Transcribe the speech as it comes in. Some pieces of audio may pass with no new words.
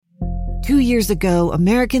2 years ago,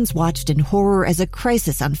 Americans watched in horror as a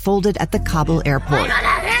crisis unfolded at the Kabul airport.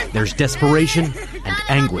 There's desperation and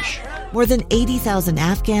anguish. More than 80,000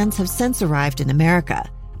 Afghans have since arrived in America,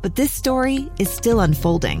 but this story is still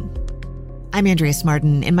unfolding. I'm Andrea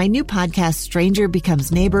Martin. In my new podcast, Stranger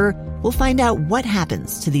Becomes Neighbor, we'll find out what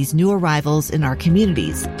happens to these new arrivals in our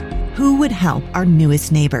communities. Who would help our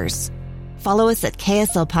newest neighbors? Follow us at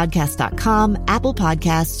kslpodcast.com, Apple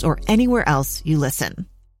Podcasts, or anywhere else you listen.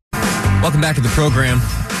 Welcome back to the program,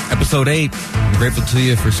 episode 8. I'm grateful to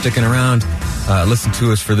you for sticking around. Listen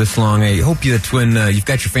to us for this long. I hope that when you've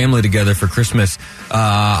got your family together for Christmas,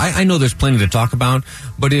 I know there's plenty to talk about,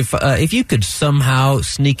 but if you could somehow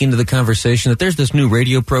sneak into the conversation that there's this new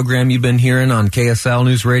radio program you've been hearing on KSL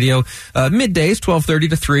News Radio, middays,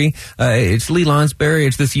 12:30 to 3. It's Lee Lonsberry.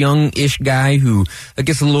 It's this young-ish guy who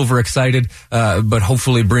gets a little overexcited, but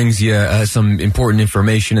hopefully brings you some important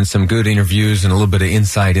information and some good interviews and a little bit of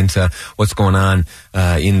insight into what's going on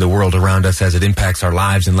in the world around us as it impacts our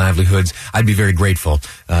lives and livelihoods. I'd be very grateful.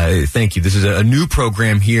 Thank you. This is a new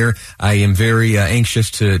program here. I am very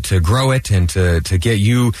anxious to grow it and to get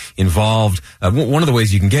you involved. One of the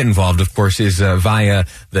ways you can get involved, of course, is via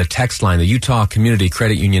the text line, the Utah Community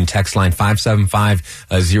Credit Union text line,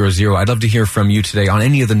 57500. I'd love to hear from you today on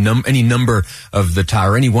any of the any number of the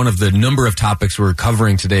or any one of the number of topics we're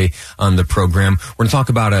covering today on the program. We're going to talk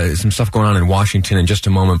about some stuff going on in Washington in just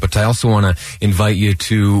a moment, but I also want to invite you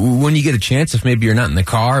to, when you get a chance, if maybe you're not in the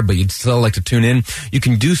car, but you'd still like to tune in, you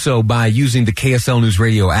can do so by using the KSL News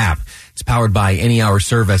Radio app. It's powered by Any Hour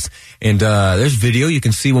Service, and there's video. You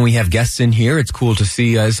can see when we have guests in here. It's cool to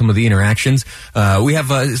see some of the interactions. We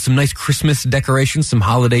have some nice Christmas decorations, some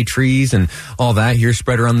holiday trees, and all that here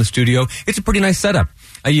spread around the studio. It's a pretty nice setup.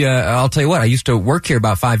 I'll tell you what, I used to work here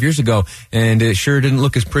about 5 years ago, and it sure didn't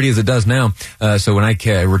look as pretty as it does now. So when I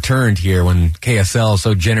returned here, when KSL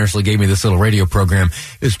so generously gave me this little radio program,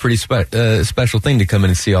 it was a pretty special thing to come in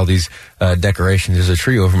and see all these decorations. There's a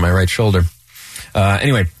tree over my right shoulder.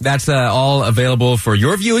 Anyway, that's all available for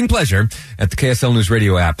your viewing pleasure at the KSL News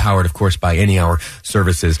Radio app, powered, of course, by Any Hour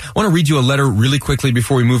Services. I want to read you a letter really quickly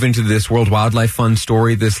before we move into this World Wildlife Fund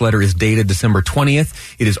story. This letter is dated December 20th.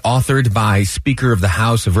 It is authored by Speaker of the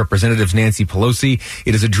House of Representatives Nancy Pelosi.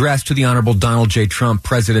 It is addressed to the Honorable Donald J. Trump,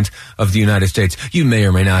 President of the United States. You may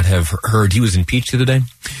or may not have heard he was impeached today.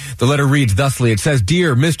 The letter reads thusly. It says,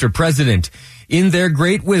 "Dear Mr. President, in their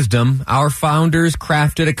great wisdom, our founders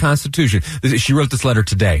crafted a constitution." She wrote this letter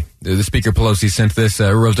today. The Speaker Pelosi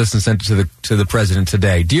wrote this and sent it to the president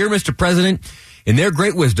today. "Dear Mr. President, in their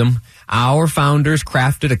great wisdom, our founders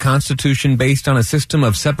crafted a constitution based on a system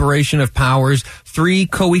of separation of powers, 3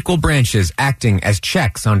 co-equal branches acting as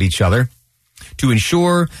checks on each other. To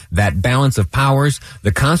ensure that balance of powers,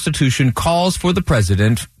 the Constitution calls for the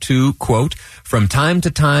President to, quote, from time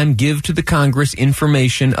to time give to the Congress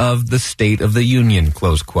information of the State of the Union,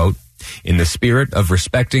 close quote. In the spirit of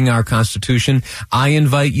respecting our Constitution, I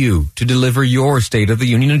invite you to deliver your State of the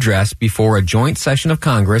Union address before a joint session of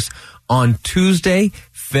Congress on Tuesday,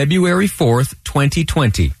 February 4th,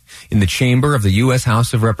 2020, in the chamber of the U.S.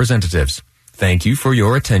 House of Representatives. Thank you for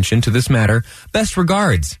your attention to this matter. Best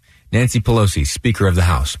regards, Nancy Pelosi, Speaker of the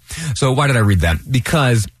House." So why did I read that?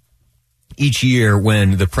 Because each year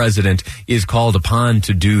when the president is called upon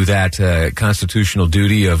to do that constitutional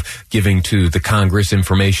duty of giving to the Congress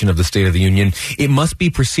information of the State of the Union, it must be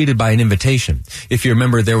preceded by an invitation. If you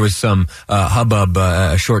remember, there was some hubbub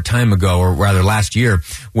a short time ago, or rather last year,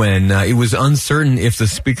 when it was uncertain if the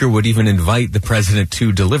Speaker would even invite the president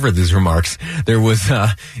to deliver these remarks. There was,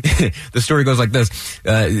 the story goes like this.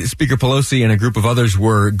 Speaker Pelosi and a group of others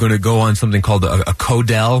were going to go on something called a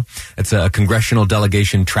CODEL. It's a congressional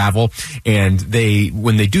delegation travel. And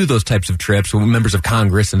when they do those types of trips, members of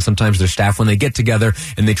Congress and sometimes their staff, when they get together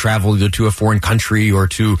and they travel either to a foreign country or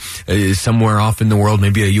to somewhere off in the world,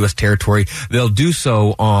 maybe a U.S. territory, they'll do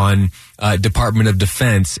so on Department of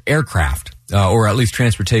Defense aircraft. Or at least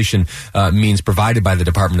transportation means provided by the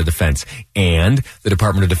Department of Defense. And the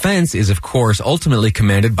Department of Defense is, of course, ultimately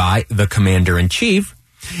commanded by the Commander-in-Chief.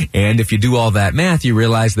 And if you do all that math, you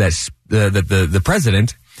realize that the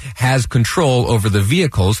President has control over the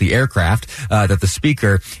vehicles, the aircraft, that the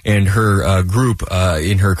Speaker and her group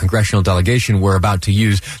in her congressional delegation were about to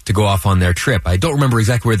use to go off on their trip. I don't remember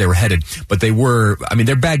exactly where they were headed, but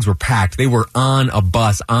their bags were packed. They were on a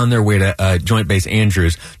bus on their way to Joint Base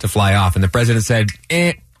Andrews to fly off. And the President said,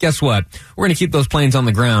 guess what? We're going to keep those planes on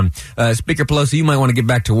the ground. Speaker Pelosi, you might want to get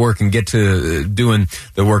back to work and get to doing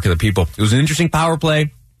the work of the people. It was an interesting power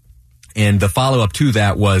play. And the follow-up to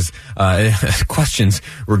that was questions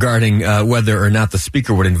regarding whether or not the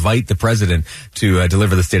speaker would invite the president to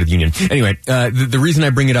deliver the State of the Union. Anyway, the reason I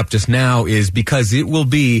bring it up just now is because it will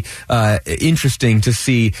be interesting to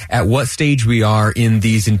see at what stage we are in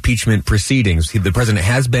these impeachment proceedings. The president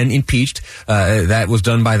has been impeached. That was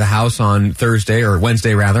done by the House on Thursday, or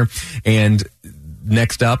Wednesday rather. And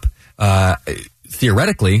next up,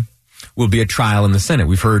 theoretically, will be a trial in the Senate.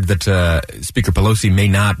 We've heard that Speaker Pelosi may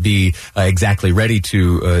not be exactly ready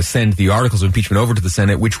to send the articles of impeachment over to the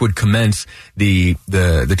Senate, which would commence the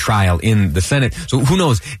trial in the Senate. So who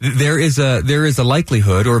knows? There is a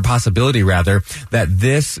likelihood, or a possibility rather, that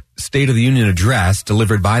this State of the Union address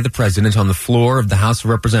delivered by the president on the floor of the House of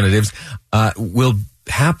Representatives will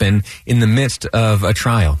happen in the midst of a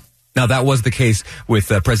trial. Now, that was the case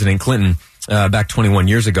with President Clinton back 21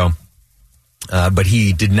 years ago. But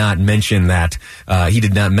he did not mention that.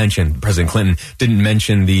 President Clinton didn't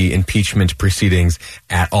mention the impeachment proceedings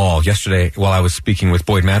at all. Yesterday, while I was speaking with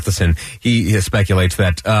Boyd Matheson, he speculates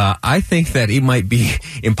that I think that it might be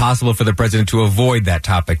impossible for the president to avoid that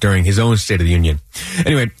topic during his own State of the Union.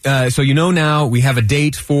 Anyway, so now we have a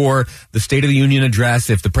date for the State of the Union address.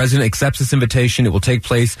 If the president accepts this invitation, it will take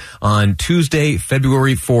place on Tuesday,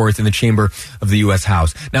 February 4th in the chamber of the U.S.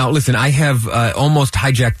 House. Now, listen, I have almost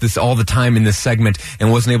hijacked this all the time in this segment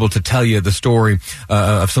and wasn't able to tell you the story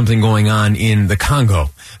of something going on in the Congo.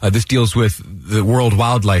 This deals with the World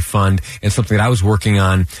Wildlife Fund and something that I was working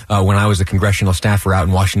on when I was a congressional staffer out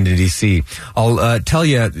in Washington, D.C. I'll tell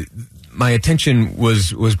you, my attention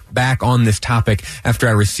was back on this topic after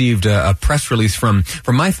I received a press release from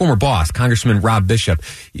my former boss, Congressman Rob Bishop.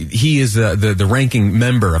 He is the ranking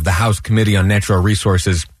member of the House Committee on Natural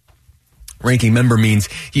Resources. Ranking member means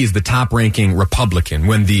he is the top-ranking Republican.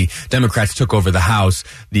 When the Democrats took over the House,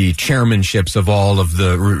 the chairmanships of all of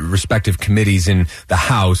the respective committees in the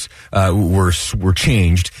House were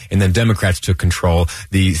changed, and then Democrats took control.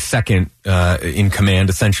 The second in command,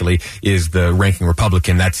 essentially, is the ranking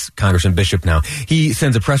Republican. That's Congressman Bishop now. He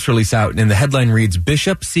sends a press release out, and the headline reads,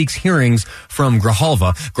 Bishop seeks hearings from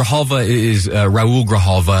Grijalva. Grijalva is Raul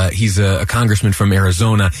Grijalva. He's a congressman from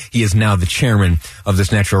Arizona. He is now the chairman of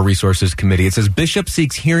this Natural Resources Committee. It says, Bishop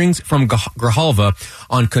seeks hearings from Grijalva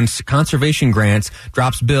on conservation grants,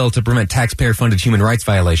 drops bill to prevent taxpayer-funded human rights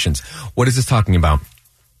violations. What is this talking about?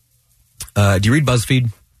 Do you read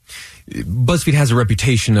BuzzFeed? BuzzFeed has a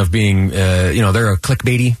reputation of being, they're a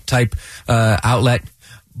clickbaity type outlet,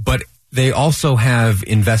 but they also have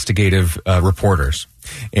investigative reporters.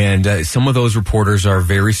 And some of those reporters are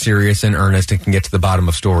very serious and earnest and can get to the bottom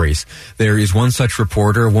of stories. There is one such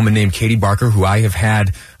reporter, a woman named Katie Barker, who I have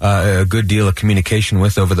had a good deal of communication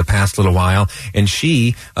with over the past little while. And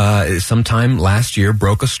she, sometime last year,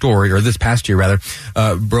 broke a story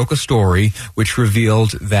which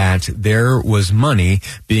revealed that there was money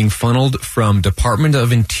being funneled from Department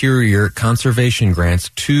of Interior conservation grants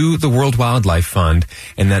to the World Wildlife Fund,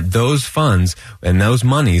 and that those funds and those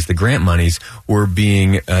monies, the grant monies, were being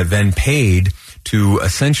then paid to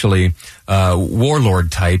essentially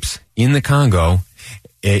warlord types in the Congo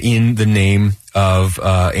in the name of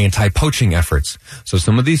anti-poaching efforts. So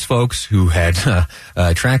some of these folks who had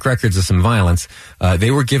track records of some violence, they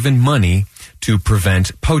were given money to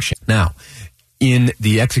prevent poaching. Now, in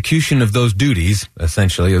the execution of those duties,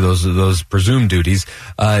 essentially, or those presumed duties,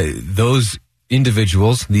 those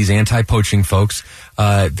individuals, these anti-poaching folks,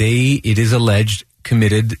 it is alleged,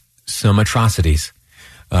 committed some atrocities.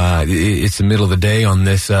 It's the middle of the day on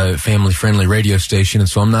this family-friendly radio station, and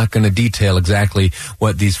so I'm not going to detail exactly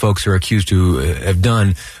what these folks are accused to have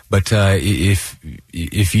done. But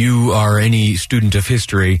if you are any student of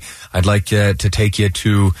history, I'd like to take you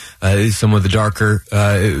to some of the darker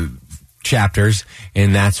chapters,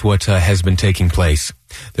 and that's what has been taking place.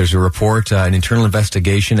 There's a report, an internal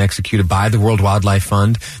investigation executed by the World Wildlife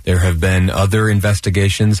Fund. There have been other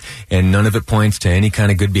investigations, and none of it points to any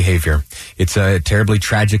kind of good behavior. It's a terribly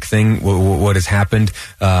tragic thing, what has happened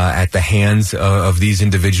at the hands of these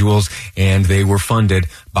individuals, and they were funded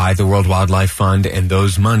by the World Wildlife Fund, and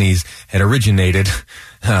those monies had originated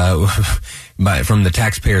from the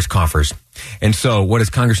taxpayers' coffers. And so what is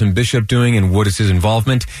Congressman Bishop doing, and what is his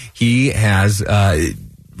involvement? He has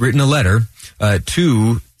written a letter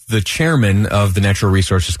to the chairman of the Natural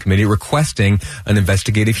Resources Committee requesting an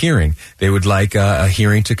investigative hearing. They would like a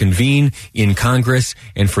hearing to convene in Congress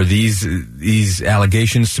and for these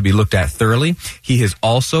allegations to be looked at thoroughly. He has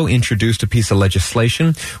also introduced a piece of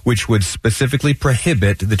legislation which would specifically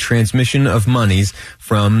prohibit the transmission of monies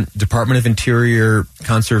from Department of Interior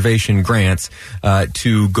conservation grants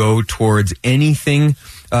to go towards anything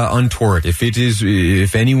untoward.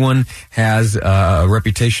 If anyone has a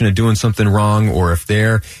reputation of doing something wrong, or if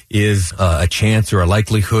there is a chance or a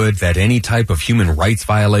likelihood that any type of human rights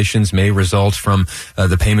violations may result from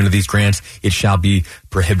the payment of these grants, it shall be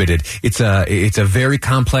prohibited. It's a very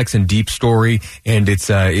complex and deep story, and it's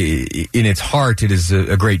in its heart, it is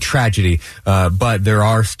a great tragedy. But there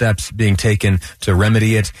are steps being taken to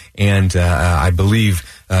remedy it, and I believe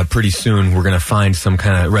pretty soon we're going to find some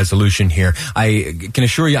kind of resolution here. I can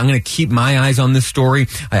assure you I'm going to keep my eyes on this story.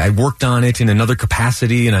 I worked on it in another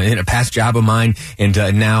capacity in a past job of mine, and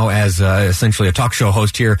now as essentially a talk show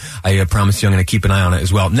host here, I promise you I'm going to keep an eye on it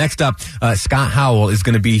as well. Next up, Scott Howell is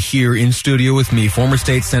going to be here in studio with me, former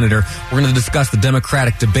state senator. We're going to discuss the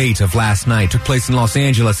Democratic debate of last night. It took place in Los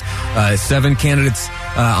Angeles. 7 candidates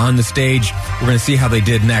on the stage. We're going to see how they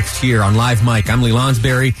did next here on Live Mic. I'm Lee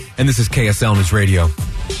Lonsberry, and this is KSL News Radio.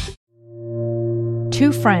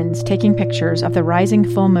 2 friends taking pictures of the rising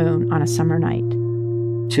full moon on a summer night.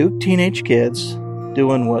 2 teenage kids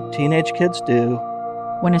doing what teenage kids do.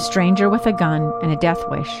 When a stranger with a gun and a death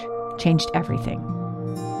wish changed everything.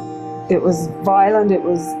 It was violent, it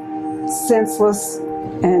was senseless,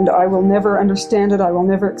 and I will never understand it, I will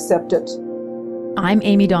never accept it. I'm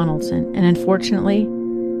Amy Donaldson, and unfortunately,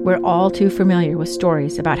 we're all too familiar with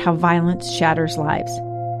stories about how violence shatters lives.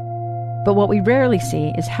 But what we rarely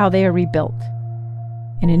see is how they are rebuilt.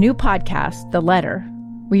 In a new podcast, The Letter,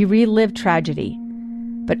 we relive tragedy,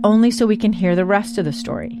 but only so we can hear the rest of the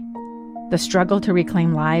story. The struggle to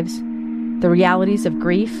reclaim lives, the realities of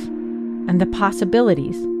grief, and the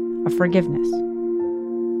possibilities of forgiveness.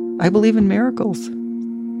 I believe in miracles.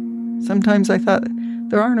 Sometimes I thought,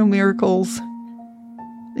 there are no miracles.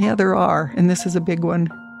 Yeah, there are, and this is a big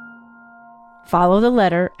one. Follow The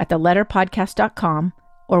Letter at theletterpodcast.com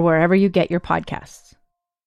or wherever you get your podcasts.